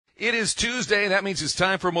It is Tuesday. That means it's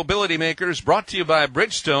time for Mobility Makers, brought to you by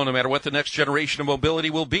Bridgestone. No matter what the next generation of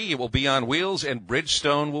mobility will be, it will be on wheels, and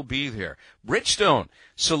Bridgestone will be there. Bridgestone,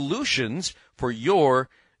 solutions for your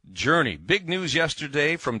journey. Big news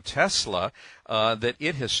yesterday from Tesla that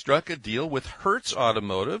it has struck a deal with Hertz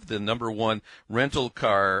Automotive, the number one rental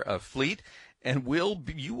car fleet. And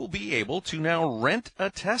you will be able to now rent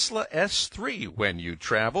a Tesla S3 when you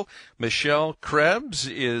travel. Michelle Krebs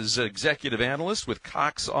is executive analyst with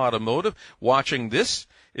Cox Automotive, watching this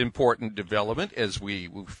important development as we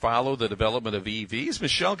follow the development of EVs.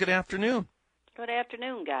 Michelle, good afternoon. Good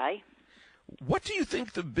afternoon, Guy. What do you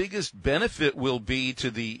think the biggest benefit will be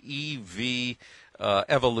to the EV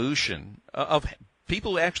evolution of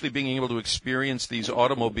people actually being able to experience these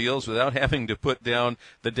automobiles without having to put down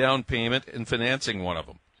the down payment and financing one of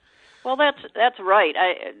them? Well, that's right.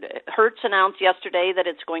 Hertz announced yesterday that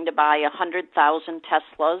it's going to buy 100,000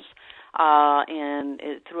 Teslas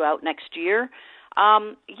throughout next year.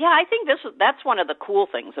 I think that's one of the cool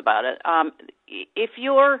things about it. If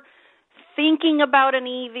you're thinking about an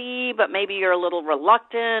EV, but maybe you're a little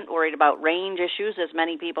reluctant, worried about range issues, as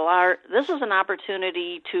many people are, this is an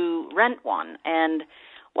opportunity to rent one. And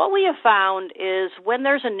what we have found is when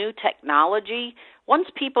there's a new technology, once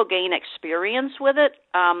people gain experience with it,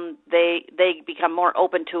 they become more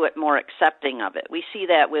open to it, more accepting of it. We see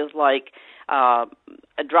that with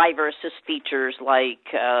driver assist features like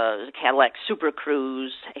Cadillac Super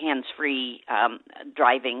Cruise, hands-free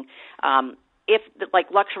driving. If,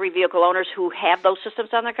 like luxury vehicle owners who have those systems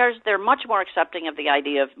on their cars, they're much more accepting of the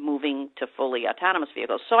idea of moving to fully autonomous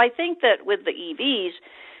vehicles. So I think that with the EVs,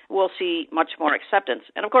 we'll see much more acceptance.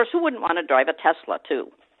 And, of course, who wouldn't want to drive a Tesla,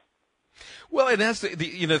 too? Well, and that's the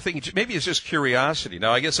thing. Maybe it's just curiosity.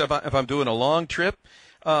 Now, I guess if I'm doing a long trip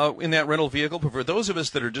in that rental vehicle, but for those of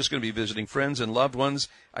us that are just going to be visiting friends and loved ones,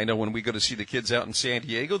 I know when we go to see the kids out in San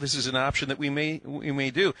Diego, this is an option that we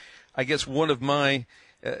may do. I guess one of my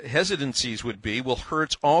hesitancies would be, will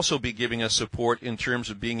Hertz also be giving us support in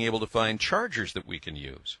terms of being able to find chargers that we can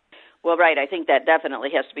use? Well, right. I think that definitely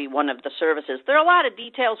has to be one of the services. There are a lot of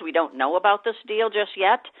details we don't know about this deal just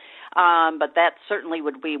yet, but that certainly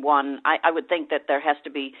would be one. I would think that there has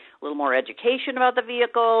to be a little more education about the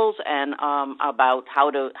vehicles and about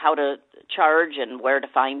how to charge and where to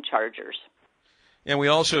find chargers. And we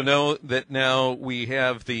also know that now we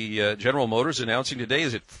have the General Motors announcing today,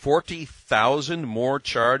 is it 40,000 more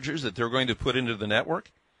chargers that they're going to put into the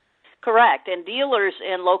network? Correct. And dealers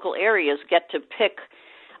in local areas get to pick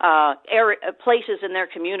places in their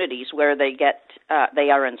communities where they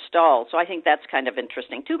are installed. So I think that's kind of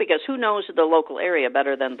interesting, too, because who knows the local area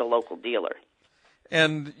better than the local dealer?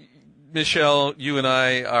 And Michelle, you and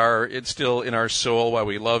I it's still in our soul while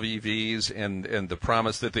we love EVs and the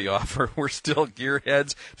promise that they offer. We're still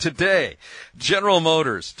gearheads. Today, General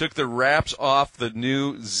Motors took the wraps off the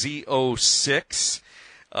new Z06.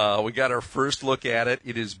 We got our first look at it.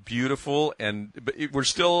 It is beautiful, but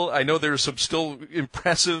I know there's some still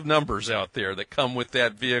impressive numbers out there that come with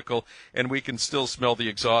that vehicle, and we can still smell the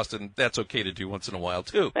exhaust, and that's okay to do once in a while,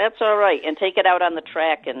 too. That's all right, and take it out on the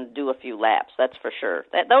track and do a few laps, that's for sure.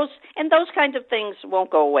 Those kinds of things won't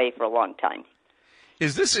go away for a long time.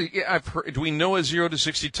 Is this do we know a 0 to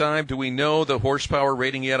 60 time? Do we know the horsepower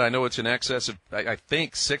rating yet? I know it's in excess of, I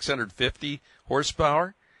think, 650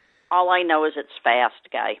 horsepower. All I know is it's fast,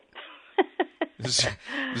 Guy.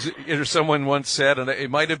 Someone once said, and it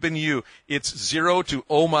might have been you, it's 0 to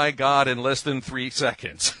oh my God in less than 3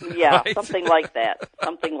 seconds. Yeah, right? Something like that.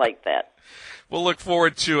 We'll look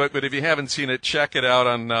forward to it, but if you haven't seen it, check it out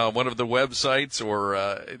on one of the websites or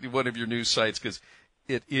one of your news sites, because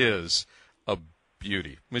it is a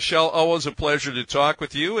beauty. Michelle, always a pleasure to talk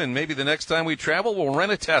with you, and maybe the next time we travel, we'll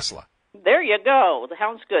rent a Tesla. There you go.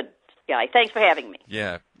 Sounds good, Guy. Thanks for having me.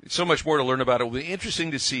 Yeah. So much more to learn about it. It'll be interesting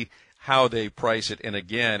to see how they price it. And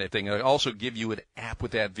again, if they can also give you an app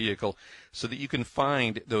with that vehicle so that you can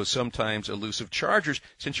find those sometimes elusive chargers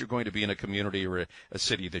since you're going to be in a community or a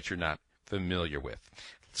city that you're not familiar with.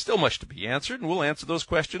 Still much to be answered, and we'll answer those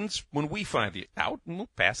questions when we find it out, and we'll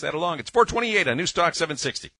pass that along. It's 428 on Newstalk 760.